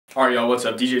Alright y'all, what's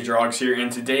up? DJ DrawgZ here,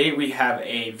 and today we have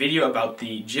a video about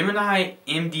the Gemini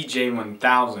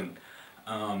MDJ-1000.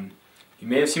 You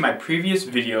may have seen my previous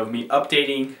video of me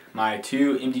updating my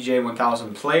two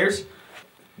MDJ-1000 players.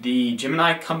 The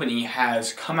Gemini company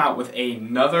has come out with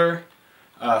another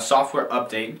software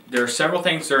update. There are several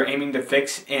things they're aiming to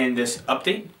fix in this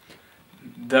update.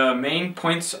 The main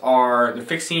points are they're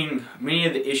fixing many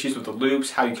of the issues with the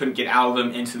loops, how you couldn't get out of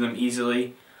them, into them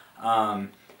easily.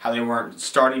 How they weren't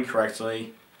starting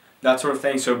correctly, that sort of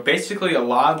thing. So basically a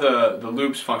lot of the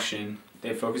loops function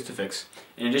they focused to fix.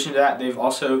 In addition to that, they've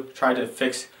also tried to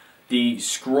fix the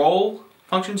scroll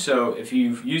function. So if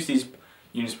you've used these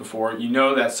units before, you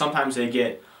know that sometimes they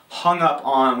get hung up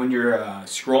on when you're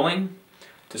scrolling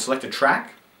to select a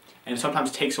track, and it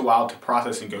sometimes takes a while to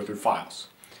process and go through files.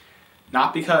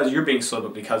 Not because you're being slow,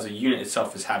 but because the unit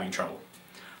itself is having trouble.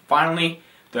 Finally,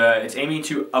 it's aiming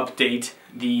to update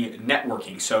the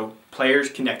networking, so players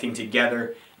connecting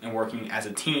together and working as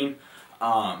a team.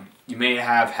 You may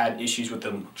have had issues with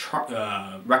them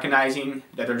recognizing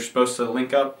that they're supposed to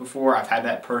link up before. I've had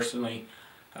that personally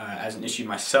as an issue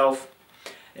myself.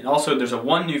 And also there's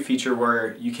one new feature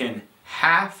where you can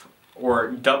half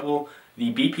or double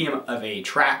the BPM of a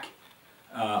track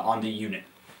on the unit.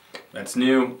 That's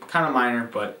new, kind of minor,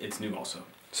 but it's new also.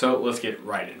 So let's get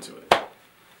right into it.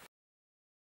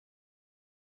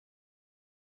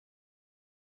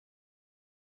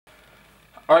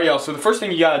 Alright y'all, so the first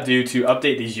thing you gotta do to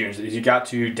update these units is you got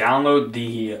to download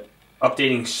the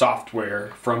updating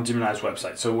software from Gemini's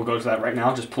website. So we'll go to that right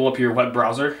now. Just pull up your web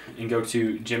browser and go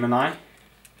to Gemini.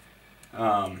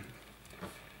 And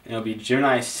it'll be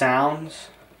Gemini Sound.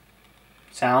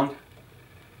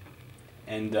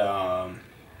 And load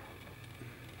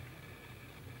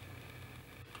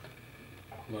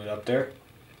it up there.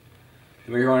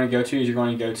 And what you're going to go to is you're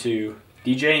going to go to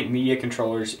DJ Media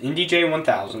Controllers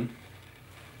MDJ-1000.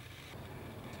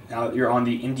 Now that you're on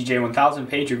the MDJ-1000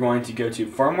 page, you're going to go to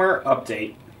Firmware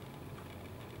Update,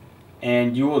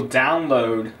 and you will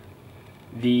download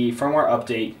the firmware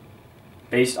update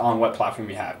based on what platform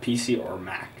you have, PC or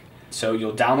Mac. So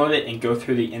you'll download it and go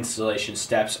through the installation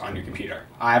steps on your computer.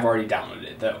 I've already downloaded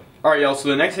it though. Alright y'all, so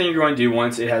the next thing you're going to do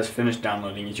once it has finished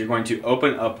downloading is you're going to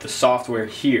open up the software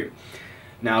here.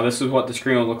 Now this is what the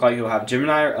screen will look like. You'll have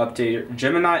Gemini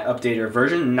Updater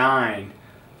version 9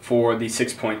 for the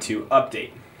 6.2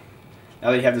 update. Now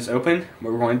that you have this open,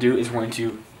 what we're going to do is we're going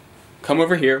to come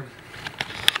over here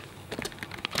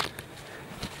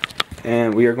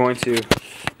and we are going to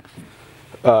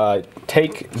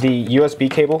take the USB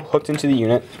cable hooked into the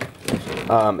unit.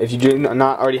 If you do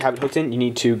not already have it hooked in, you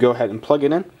need to go ahead and plug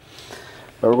it in.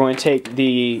 But we're going to take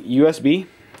the USB,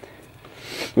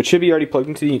 which should be already plugged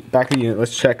into the back of the unit.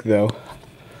 Let's check though.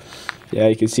 Yeah,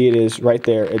 you can see it is right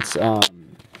there. It's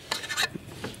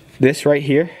this right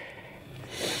here.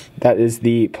 That is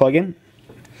the plug-in.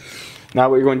 Now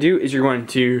what you're going to do is you're going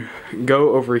to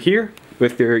go over here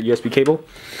with your USB cable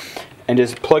and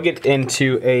just plug it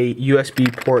into a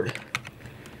USB port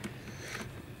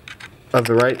of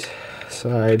the right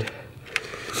side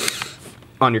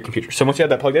on your computer. So once you have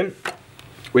that plugged in,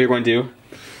 what you're going to do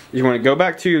is you're going to go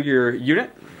back to your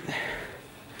unit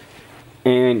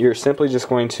and you're simply just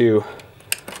going to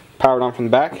power it on from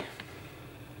the back.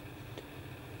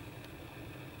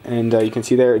 And you can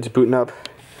see there it's booting up.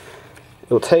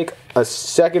 It'll take a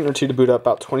second or two to boot up,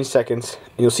 about 20 seconds.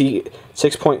 And you'll see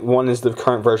 6.1 is the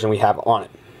current version we have on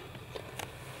it.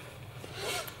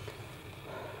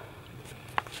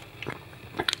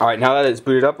 Alright, now that it's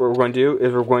booted up, what we're going to do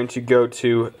is we're going to go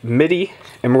to MIDI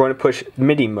and we're going to push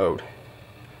MIDI mode.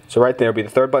 So right there will be the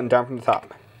third button down from the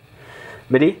top.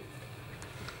 MIDI.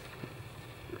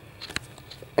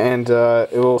 And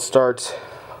it will start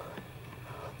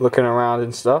looking around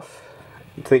and stuff,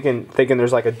 thinking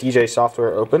there's like a DJ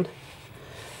software open.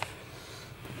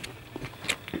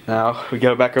 Now we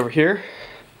go back over here.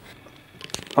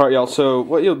 Alright y'all, so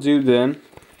what you'll do then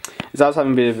is I was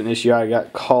having a bit of an issue. I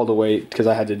got called away because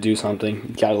I had to do something.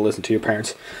 You gotta listen to your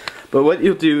parents. But what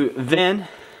you'll do then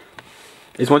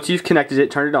is once you've connected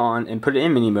it, turn it on and put it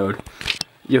in mini mode,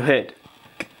 you'll hit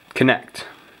connect.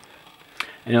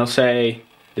 And it'll say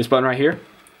this button right here.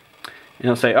 And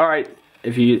it'll say, alright,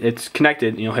 if it's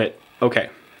connected, you'll hit OK.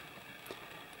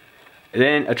 And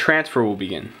then a transfer will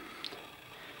begin.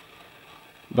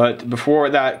 But before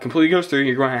that completely goes through,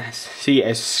 you're going to see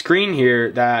a screen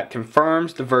here that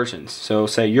confirms the versions. So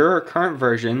say your current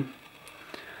version.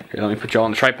 Here, let me put you all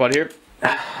on the tripod here.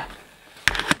 It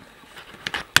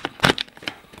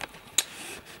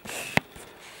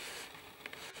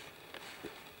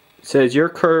says your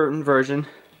current version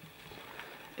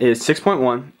is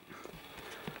 6.1.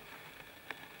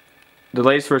 the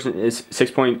latest version is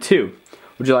 6.2.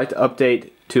 Would you like to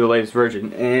update to the latest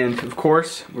version? And of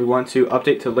course, we want to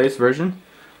update to the latest version,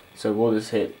 so we'll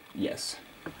just hit yes.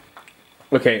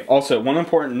 Okay, also one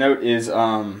important note is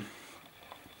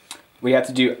we have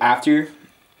to do after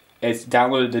it's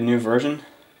downloaded the new version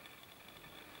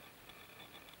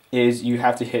is you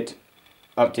have to hit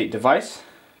update device.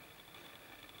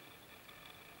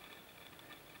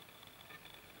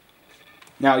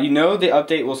 Now you know the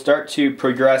update will start to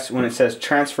progress when it says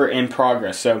transfer in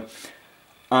progress. So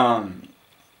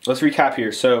let's recap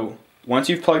here. So once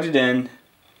you've plugged it in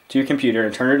to your computer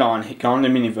and turn it on, go on to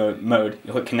mini mode,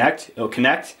 you'll hit connect, it'll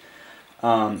connect.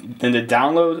 Then the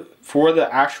download for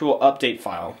the actual update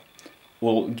file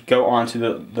will go on to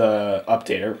the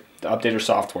updater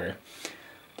software.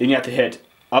 Then you have to hit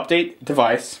update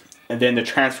device, and then the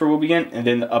transfer will begin, and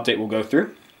then the update will go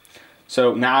through.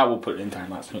 So now we'll put it in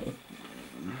time-lapse mode.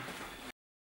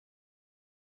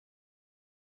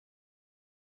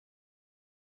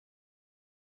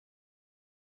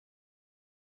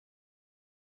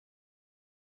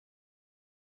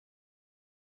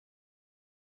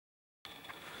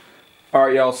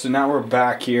 Alright y'all, so now we're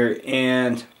back here,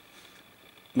 and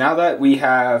now that we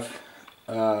have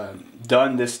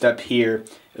done this step here,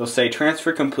 it'll say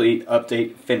transfer complete,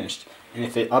 update finished. And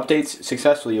if it updates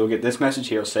successfully, you'll get this message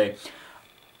here. It'll say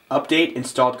update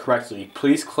installed correctly.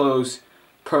 Please close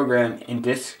program and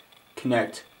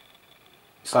disconnect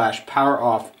 / power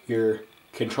off your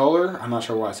controller. I'm not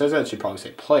sure why it says that. It should probably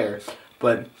say player.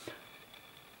 But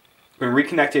when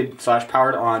reconnected /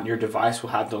 powered on, your device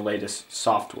will have the latest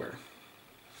software.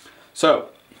 So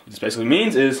what this basically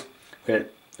means is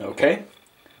hit OK.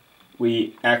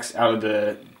 We X out of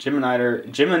the Gemini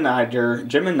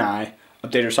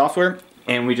updater software,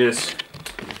 and we just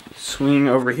swing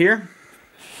over here,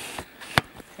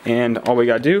 and all we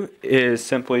gotta do is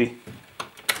simply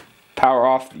power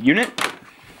off the unit,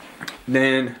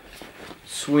 then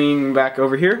swing back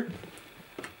over here,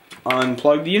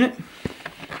 unplug the unit,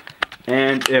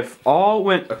 and if all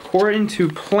went according to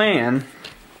plan,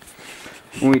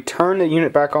 when we turn the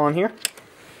unit back on here,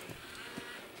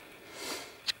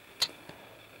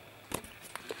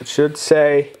 it should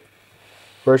say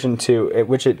version 2,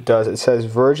 which it does. It says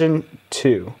version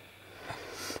 2,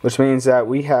 which means that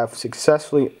we have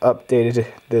successfully updated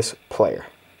this player.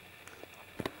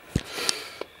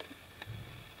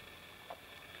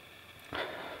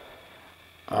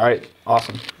 Alright,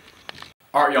 awesome.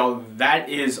 Alright y'all, that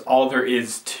is all there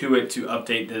is to it to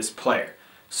update this player.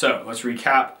 So, let's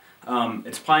recap.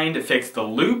 It's planning to fix the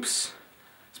loops,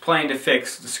 it's planning to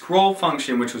fix the scroll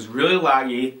function, which was really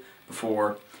laggy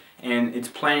before, and it's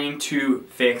planning to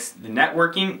fix the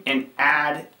networking and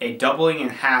add a doubling in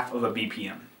half of the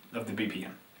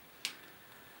BPM.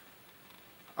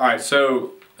 Alright,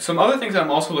 so some other things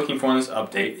I'm also looking for in this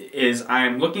update is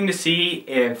I'm looking to see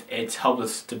if it's helped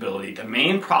with stability. The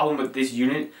main problem with this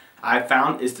unit I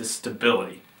found is the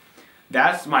stability.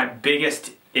 That's my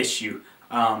biggest issue.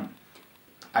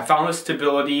 I found the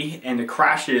stability and the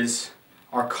crashes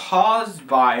are caused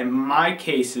by, in my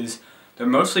cases, they're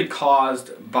mostly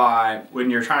caused by when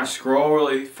you're trying to scroll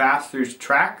really fast through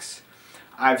tracks.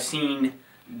 I've seen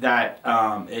that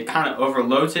it kind of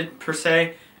overloads it per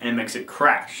se, and it makes it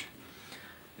crash.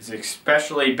 It's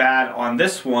especially bad on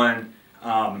this one,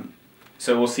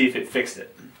 so we'll see if it fixed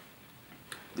it.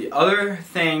 The other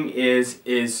thing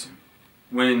is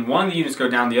when one of the units go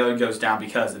down, the other goes down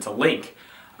because it's a link.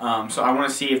 So I want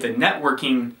to see if the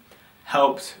networking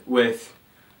helps with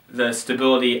the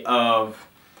stability of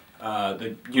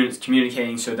the units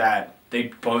communicating so that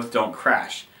they both don't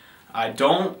crash. I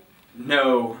don't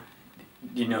know,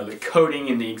 the coding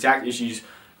and the exact issues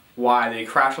why they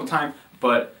crash all the time,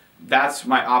 but that's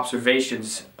my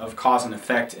observations of cause and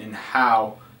effect and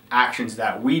how actions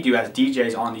that we do as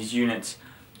DJs on these units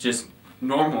just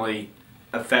normally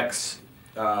affects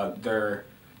their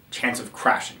chance of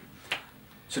crashing.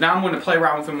 So now I'm going to play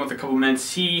around with them with a couple minutes,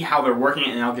 see how they're working,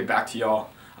 and I'll get back to y'all.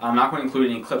 I'm not going to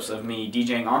include any clips of me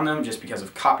DJing on them just because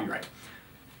of copyright.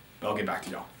 But I'll get back to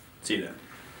y'all. See you then.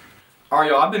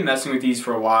 Alright y'all, I've been messing with these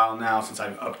for a while now since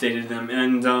I've updated them,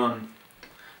 and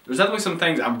there's definitely some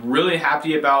things I'm really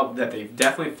happy about that they've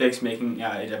definitely fixed, making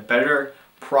it a better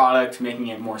product, making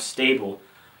it more stable.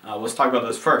 Let's talk about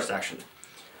those first, actually.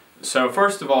 So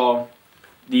first of all,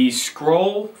 the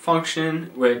scroll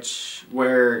function,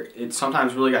 where it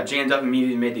sometimes really got jammed up and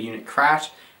immediately made the unit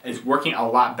crash, is working a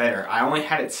lot better. I only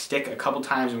had it stick a couple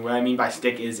times, and what I mean by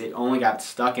stick is it only got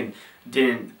stuck and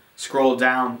didn't scroll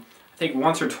down, I think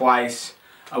once or twice,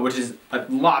 which is a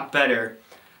lot better.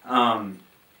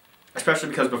 especially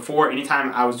because before,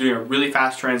 anytime I was doing a really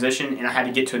fast transition and I had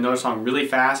to get to another song really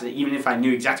fast, even if I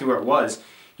knew exactly where it was,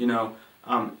 you know,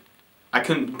 I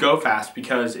couldn't go fast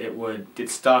because it would get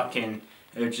stuck and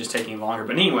it was just taking longer.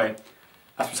 But anyway,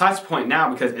 that's besides the point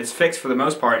now because it's fixed for the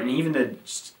most part, and even the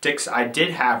sticks I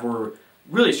did have were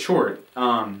really short,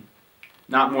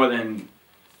 not more than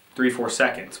 3-4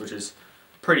 seconds, which is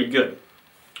pretty good.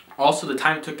 Also, the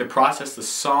time it took to process the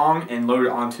song and load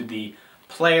it onto the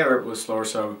player was slower,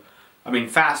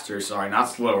 faster, sorry, not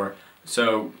slower.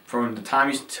 So from the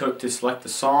time you took to select the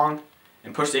song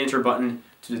and push the enter button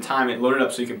to the time it loaded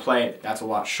up so you could play it, that's a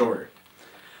lot shorter.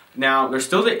 Now, there's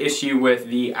still the issue with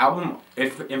the album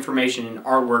information and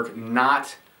artwork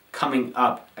not coming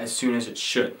up as soon as it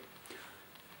should.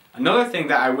 Another thing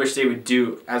that I wish they would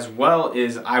do as well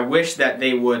is I wish that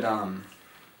they would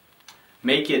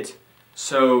make it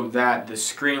so that the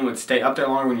screen would stay up there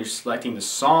longer when you're selecting the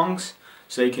songs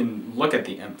so you can look at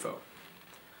the info.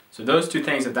 So those two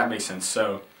things, if that makes sense.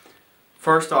 So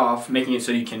first off, making it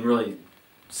so you can really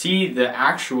see the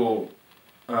actual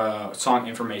song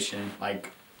information,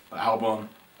 like album,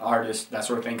 artist, that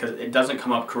sort of thing, because it doesn't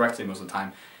come up correctly most of the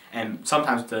time. And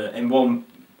sometimes the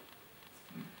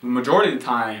majority of the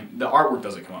time, the artwork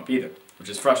doesn't come up either, which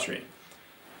is frustrating.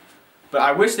 But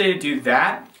I wish they would do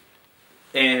that,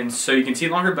 and so you can see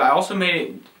it longer, but I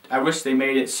wish they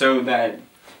made it so that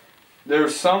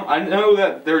there's some, I know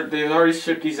that they've already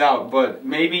shipped these out, but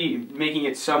maybe making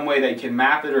it some way that you can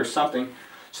map it or something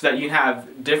so that you can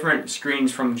have different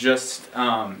screens from just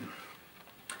that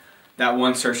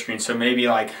one search screen. So maybe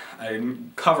like a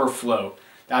cover flow,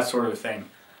 that sort of thing.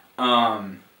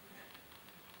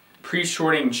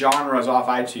 Pre-sorting genres off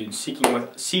iTunes, syncing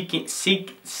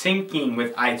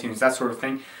with iTunes, that sort of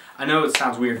thing. I know it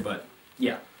sounds weird, but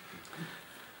yeah.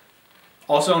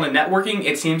 Also on the networking,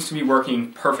 it seems to be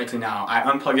working perfectly now. I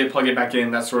unplugged it, plugged it back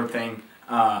in, that sort of thing.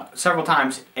 Several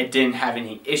times it didn't have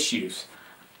any issues.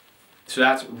 So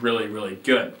that's really, really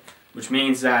good. Which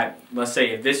means that, let's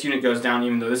say if this unit goes down,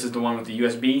 even though this is the one with the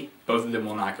USB, both of them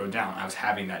will not go down. I was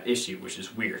having that issue, which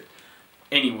is weird.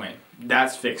 Anyway,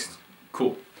 that's fixed.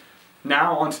 Cool.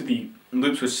 Now onto the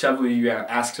loops, which several of you have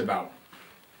asked about.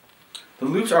 The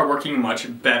loops are working much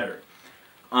better.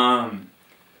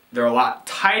 They're a lot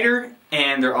tighter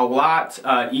and they're a lot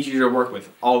easier to work with.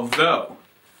 Although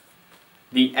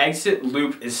the exit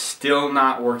loop is still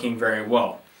not working very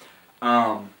well.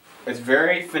 It's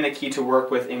very finicky to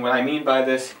work with, and what I mean by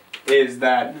this is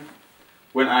that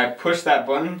when I push that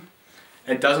button,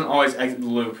 it doesn't always exit the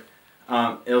loop.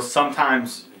 It'll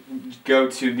sometimes go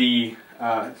to the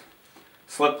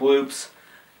slip loops,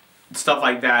 stuff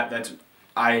like that.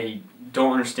 I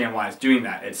don't understand why it's doing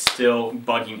that. It's still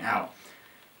bugging out.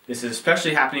 This is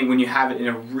especially happening when you have it in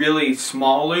a really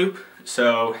small loop,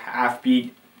 so half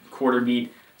beat, quarter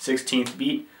beat, 16th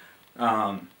beat,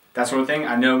 that sort of thing.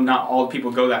 I know not all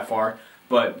people go that far,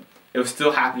 but it was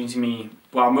still happening to me.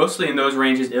 While mostly in those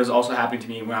ranges, it was also happening to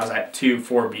me when I was at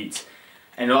 2-4 beats.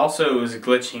 And it also was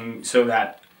glitching so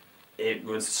that it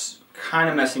was kind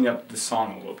of messing up the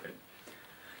song a little bit.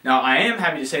 Now, I am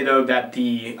happy to say, though, that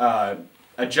the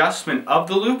adjustment of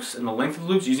the loops and the length of the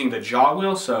loops using the jog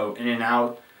wheel, so in and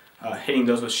out, hitting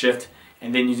those with shift,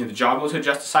 and then using the jog wheel to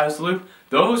adjust the size of the loop,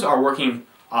 those are working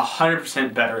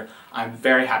 100% better. I'm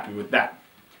very happy with that.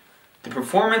 The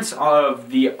performance of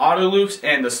the auto loops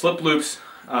and the slip loops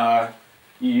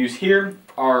you use here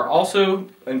are also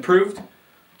improved.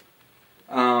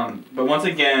 But once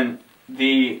again,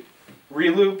 the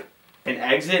reloop and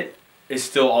exit is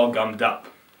still all gummed up.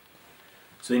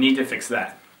 So they need to fix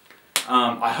that.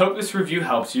 I hope this review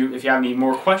helps you. If you have any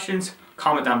more questions,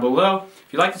 comment down below.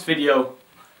 If you like this video,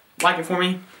 like it for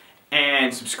me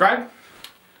and subscribe.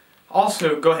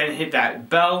 Also, go ahead and hit that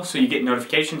bell so you get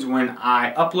notifications when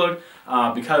I upload,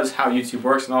 because how YouTube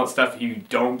works and all that stuff, you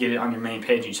don't get it on your main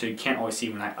page, so you can't always see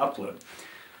when I upload.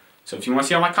 So if you want to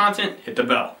see all my content, hit the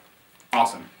bell.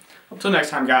 Awesome. Until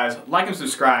next time, guys, like and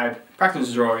subscribe.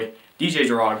 Practice Droid, DJ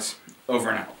DrawgZ, over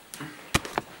and out.